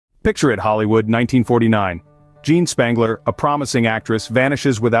Picture it, Hollywood, 1949. Jean Spangler, a promising actress,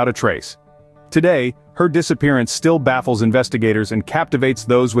 vanishes without a trace. Today, her disappearance still baffles investigators and captivates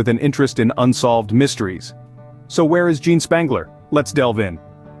those with an interest in unsolved mysteries. So where is Jean Spangler? Let's delve in.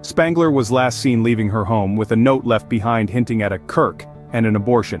 Spangler was last seen leaving her home with a note left behind hinting at a Kirk and an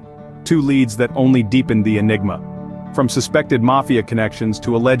abortion. Two leads that only deepened the enigma. From suspected mafia connections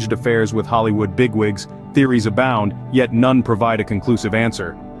to alleged affairs with Hollywood bigwigs, theories abound, yet none provide a conclusive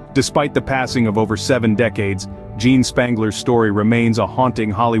answer. Despite the passing of over 7 decades, Jean Spangler's story remains a haunting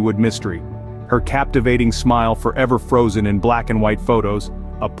Hollywood mystery. Her captivating smile forever frozen in black and white photos,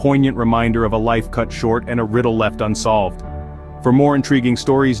 a poignant reminder of a life cut short and a riddle left unsolved. For more intriguing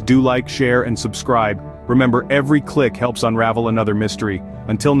stories, do like, share, and subscribe. Remember, every click helps unravel another mystery.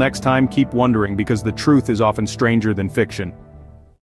 Until next time, keep wondering because the truth is often stranger than fiction.